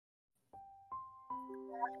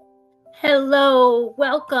Hello,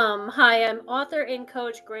 welcome. Hi, I'm author and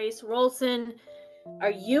coach Grace Wroldson.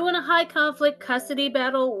 Are you in a high conflict custody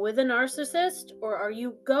battle with a narcissist, or are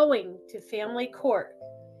you going to family court?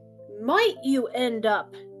 Might you end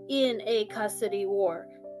up in a custody war?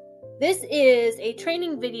 This is a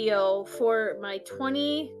training video for my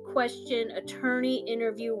 20-question attorney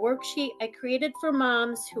interview worksheet I created for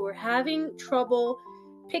moms who are having trouble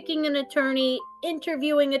picking an attorney,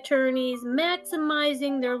 interviewing attorneys,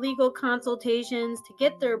 maximizing their legal consultations to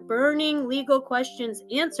get their burning legal questions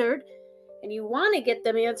answered. And you want to get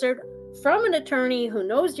them answered from an attorney who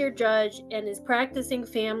knows your judge and is practicing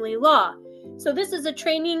family law. So this is a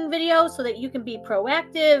training video so that you can be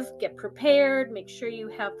proactive, get prepared, make sure you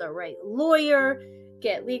have the right lawyer,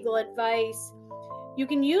 get legal advice. You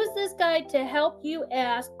can use this guide to help you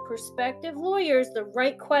ask prospective lawyers the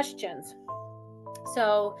right questions.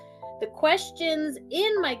 So the questions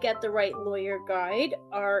in my Get the Right Lawyer guide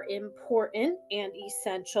are important and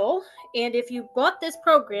essential. And if you bought this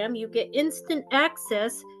program, you get instant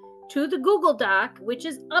access to the Google Doc, which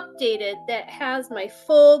is updated, that has my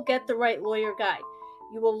full Get the Right Lawyer guide.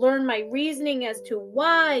 You will learn my reasoning as to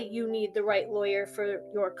why you need the right lawyer for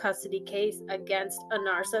your custody case against a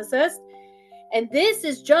narcissist. And this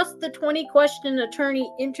is just the 20-question attorney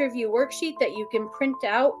interview worksheet that you can print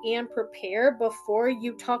out and prepare before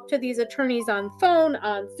you talk to these attorneys on phone,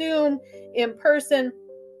 on Zoom, in person.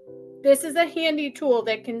 This is a handy tool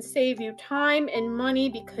that can save you time and money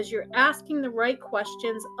because you're asking the right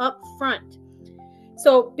questions up front.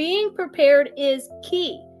 So being prepared is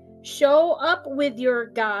key. Show up with your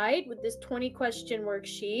guide, with this 20-question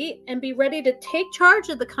worksheet, and be ready to take charge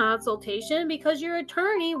of the consultation because your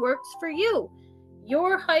attorney works for you.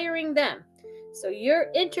 You're hiring them. So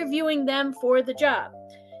you're interviewing them for the job.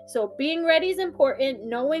 So being ready is important.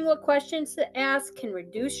 Knowing what questions to ask can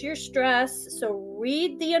reduce your stress. So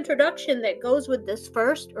read the introduction that goes with this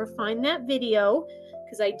first, or find that video,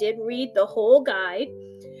 because I did read the whole guide.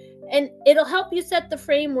 And it'll help you set the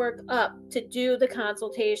framework up to do the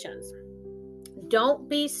consultations. Don't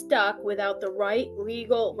be stuck without the right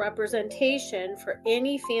legal representation for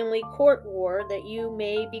any family court war that you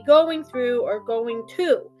may be going through or going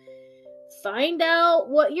to. Find out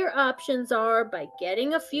what your options are by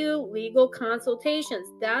getting a few legal consultations.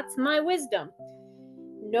 That's my wisdom.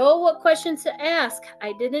 Know what questions to ask.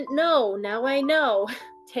 I didn't know. Now I know.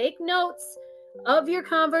 Take notes of your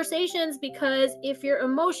conversations, because if you're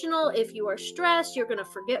emotional, if you are stressed, you're going to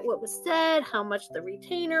forget what was said, how much the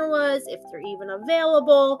retainer was, if they're even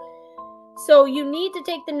available. So you need to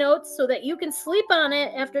take the notes so that you can sleep on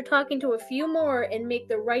it after talking to a few more and make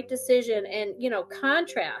the right decision. And,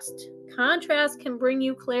 contrast can bring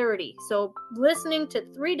you clarity. So listening to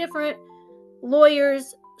 3 different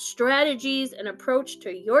lawyers' strategies and approach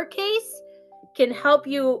to your case can help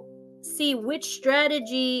you see which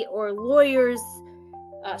strategy or lawyer's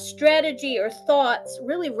strategy or thoughts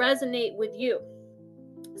really resonate with you.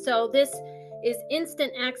 So this is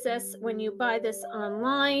instant access when you buy this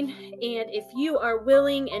online. And if you are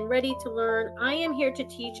willing and ready to learn, I am here to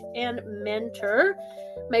teach and mentor.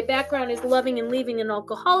 My background is loving and leaving an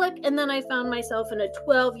alcoholic, and then I found myself in a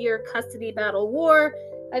 12-year custody battle war.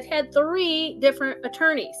 I've had 3 different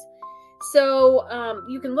attorneys. So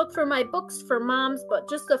you can look for my books for moms, but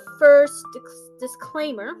just the first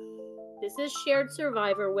disclaimer, this is shared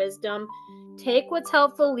survivor wisdom. Take what's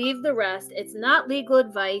helpful, leave the rest. It's not legal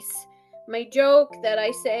advice. My joke that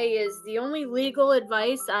I say is the only legal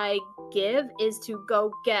advice I give is to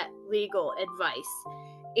go get legal advice.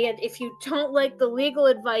 And if you don't like the legal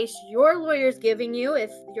advice your lawyer's giving you,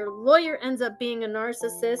 if your lawyer ends up being a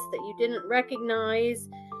narcissist that you didn't recognize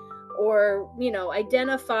or,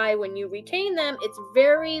 identify when you retain them, it's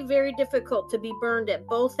very, very difficult to be burned at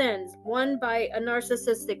both ends. One, by a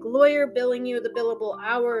narcissistic lawyer billing you the billable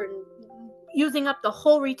hour and using up the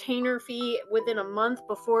whole retainer fee within a month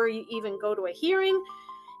before you even go to a hearing,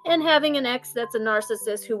 and having an ex that's a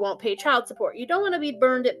narcissist who won't pay child support. You don't want to be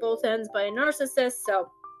burned at both ends by a narcissist. So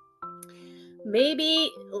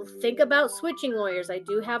maybe think about switching lawyers. I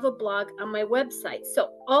do have a blog on my website.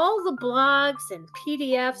 So all the blogs and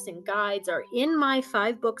PDFs and guides are in my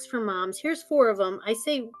 5 books for moms. Here's 4 of them. I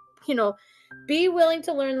say, be willing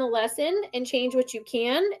to learn the lesson and change what you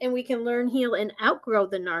can, and we can learn, heal, and outgrow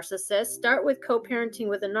the narcissist. Start with co-parenting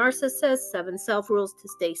with a narcissist, 7 self-rules to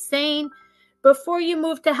stay sane. Before you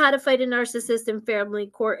move to how to fight a narcissist in family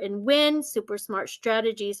court and win, super smart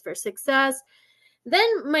strategies for success.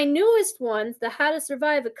 Then my newest ones, the how to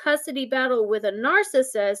survive a custody battle with a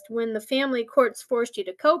narcissist when the family courts forced you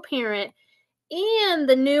to co-parent, and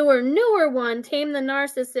the newer one, tame the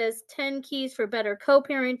narcissist, 10 keys for better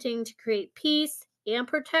co-parenting to create peace and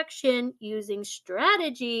protection using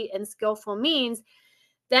strategy and skillful means.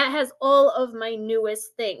 That has all of my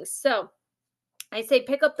newest things. So I say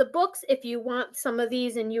pick up the books if you want some of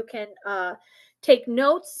these, and you can take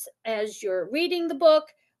notes as you're reading the book,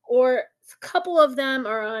 or a couple of them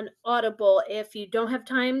are on Audible. If you don't have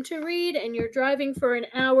time to read and you're driving for an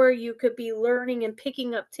hour, you could be learning and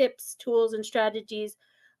picking up tips, tools, and strategies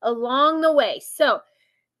along the way. So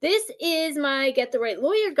this is my Get the Right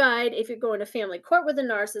Lawyer guide if you're going to family court with a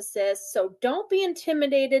narcissist. So don't be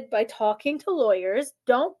intimidated by talking to lawyers.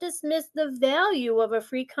 Don't dismiss the value of a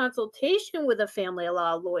free consultation with a family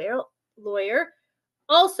law lawyer.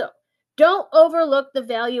 Also, don't overlook the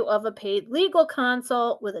value of a paid legal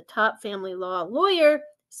consult with a top family law lawyer,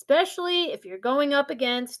 especially if you're going up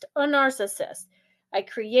against a narcissist. I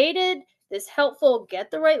created this helpful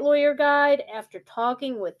Get the Right Lawyer guide after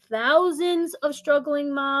talking with thousands of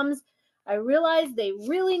struggling moms. I realized they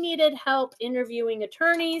really needed help interviewing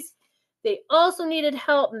attorneys. They also needed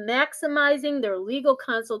help maximizing their legal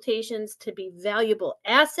consultations to be valuable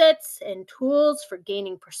assets and tools for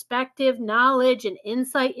gaining perspective, knowledge, and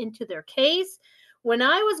insight into their case. When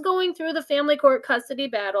I was going through the family court custody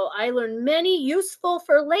battle, I learned many useful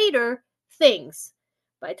for later things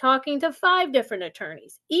by talking to 5 different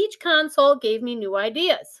attorneys. Each consult gave me new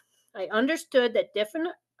ideas. I understood that different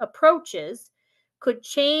approaches could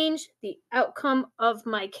change the outcome of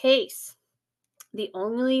my case. The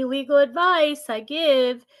only legal advice I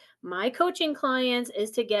give my coaching clients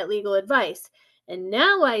is to get legal advice. And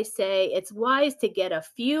now I say it's wise to get a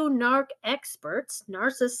few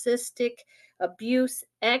narcissistic abuse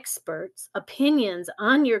experts' opinions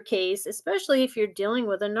on your case, especially if you're dealing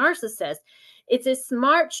with a narcissist. It's a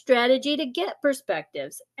smart strategy to get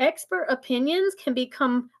perspectives. Expert opinions can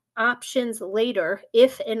become options later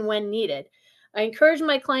if and when needed. I encourage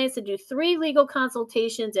my clients to do 3 legal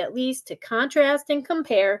consultations at least to contrast and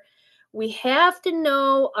compare. We have to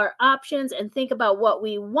know our options and think about what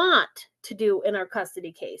we want to do in our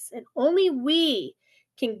custody case. And only we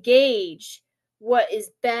can gauge what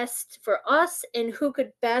is best for us and who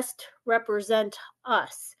could best represent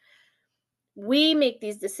us. We make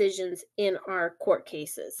these decisions in our court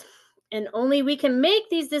cases. And only we can make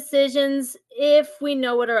these decisions if we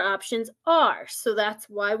know what our options are. So that's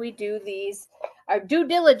why we do these, our due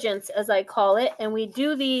diligence, as I call it, and we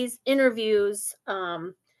do these interviews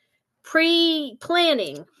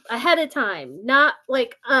pre-planning ahead of time, not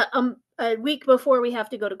like a week before we have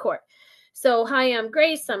to go to court. So, hi, I'm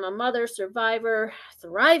Grace. I'm a mother, survivor,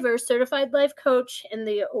 thriver, certified life coach, and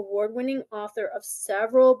the award-winning author of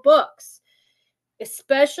several books,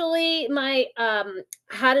 especially my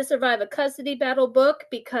How to Survive a Custody Battle book,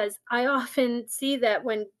 because I often see that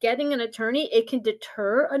when getting an attorney, it can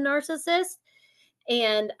deter a narcissist,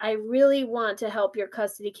 and I really want to help your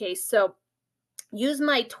custody case. So use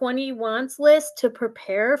my 20 wants list to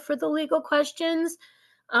prepare for the legal questions.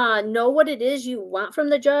 Know what it is you want from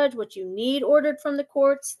the judge, what you need ordered from the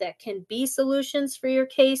courts that can be solutions for your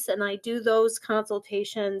case, and I do those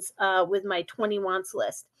consultations with my 20 wants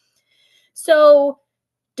list. So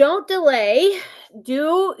don't delay.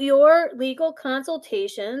 Do your legal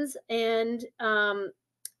consultations. And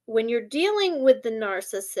when you're dealing with the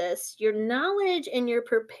narcissist, your knowledge and your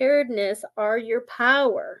preparedness are your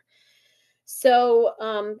power. So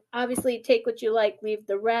obviously, take what you like, leave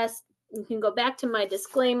the rest. You can go back to my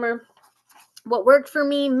disclaimer. What worked for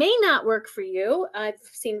me may not work for you. I've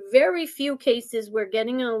seen very few cases where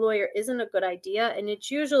getting a lawyer isn't a good idea, and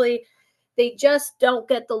it's usually they just don't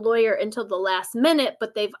get the lawyer until the last minute,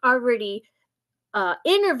 but they've already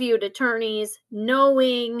interviewed attorneys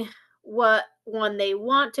knowing what one they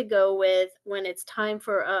want to go with when it's time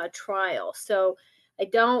for a trial. So I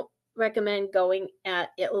don't recommend going at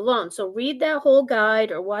it alone. So read that whole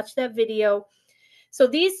guide or watch that video. So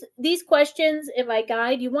these questions in my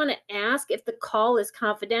guide, you want to ask if the call is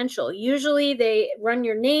confidential. Usually they run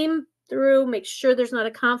your name through, make sure there's not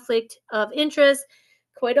a conflict of interest.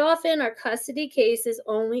 Quite often, our custody case is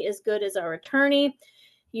only as good as our attorney.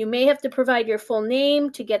 You may have to provide your full name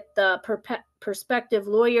to get the prospective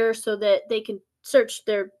lawyer so that they can search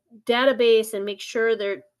their database and make sure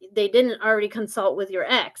they didn't already consult with your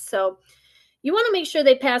ex. So you want to make sure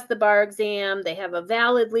they pass the bar exam, they have a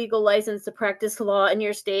valid legal license to practice law in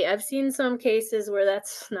your state. I've seen some cases where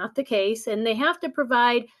that's not the case, and they have to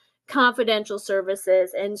provide confidential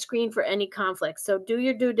services and screen for any conflicts. So do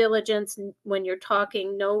your due diligence when you're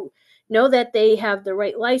talking. Know that they have the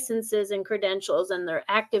right licenses and credentials, and they're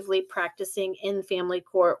actively practicing in family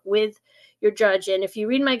court with your judge. And if you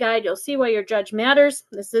read my guide, you'll see why your judge matters.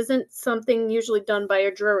 This isn't something usually done by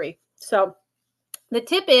a jury. So the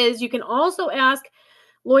tip is you can also ask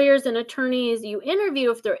Lawyers and attorneys you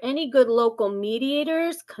interview, if there are any good local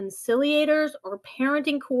mediators, conciliators, or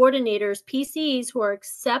parenting coordinators, PCs, who are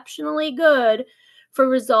exceptionally good for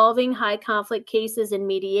resolving high conflict cases in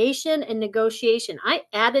mediation and negotiation. I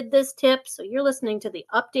added this tip, so you're listening to the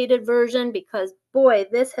updated version, because boy,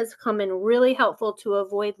 this has come in really helpful to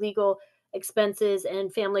avoid legal expenses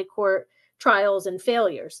and family court trials and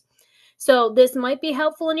failures. So this might be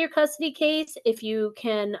helpful in your custody case if you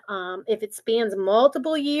can, if it spans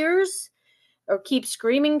multiple years or keep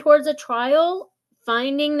screaming towards a trial.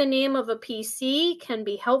 Finding the name of a PC can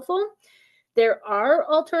be helpful. There are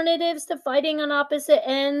alternatives to fighting on opposite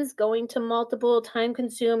ends, going to multiple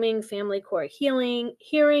time-consuming family court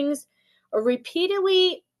hearings, or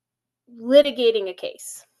repeatedly litigating a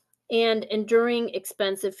case and enduring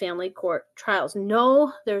expensive family court trials.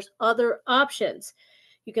 No, there's other options.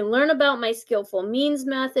 You can learn about my skillful means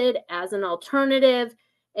method as an alternative.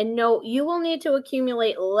 And note, you will need to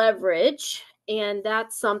accumulate leverage. And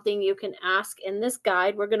that's something you can ask in this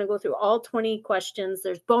guide. We're going to go through all 20 questions.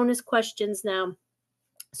 There's bonus questions now.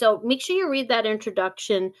 So make sure you read that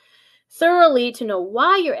introduction thoroughly to know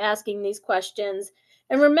why you're asking these questions.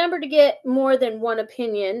 And remember to get more than one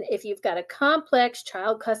opinion if you've got a complex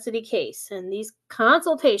child custody case. And these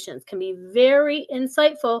consultations can be very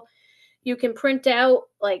insightful. You can print out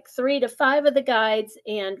like 3 to 5 of the guides.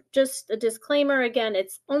 And just a disclaimer again,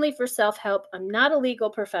 it's only for self-help. I'm not a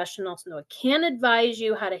legal professional, so I can't advise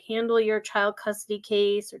you how to handle your child custody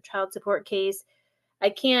case or child support case.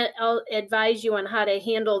 I can't advise you on how to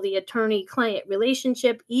handle the attorney-client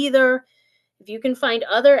relationship either. If you can find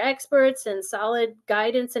other experts and solid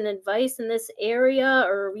guidance and advice in this area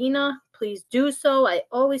or arena, please do so. I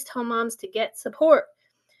always tell moms to get support.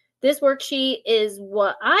 This worksheet is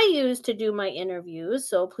what I use to do my interviews,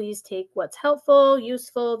 so please take what's helpful,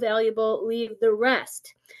 useful, valuable, leave the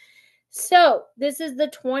rest. So this is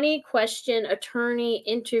the 20-question attorney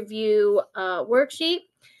interview worksheet.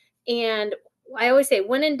 And I always say,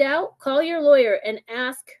 when in doubt, call your lawyer and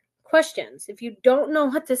ask questions. If you don't know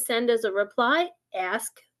what to send as a reply,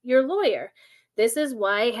 ask your lawyer. This is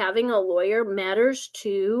why having a lawyer matters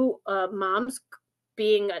to moms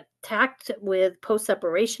being attacked with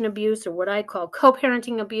post-separation abuse, or what I call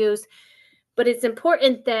co-parenting abuse. But it's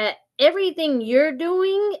important that everything you're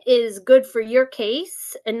doing is good for your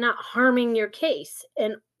case and not harming your case.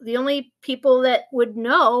 And the only people that would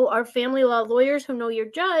know are family law lawyers who know your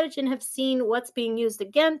judge and have seen what's being used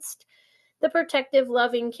against the protective,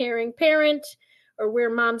 loving, caring parent, or where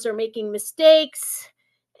moms are making mistakes.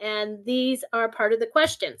 And these are part of the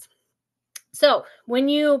questions. So when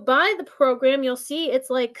you buy the program, you'll see it's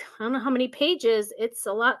like, I don't know how many pages. It's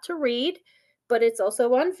a lot to read, but it's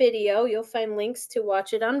also on video. You'll find links to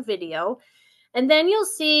watch it on video. And then you'll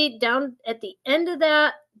see down at the end of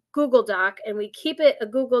that Google Doc, and we keep it a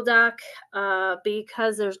Google Doc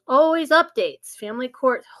because there's always updates. Family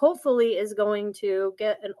court hopefully is going to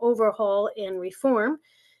get an overhaul and reform.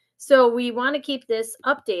 So we want to keep this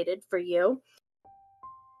updated for you.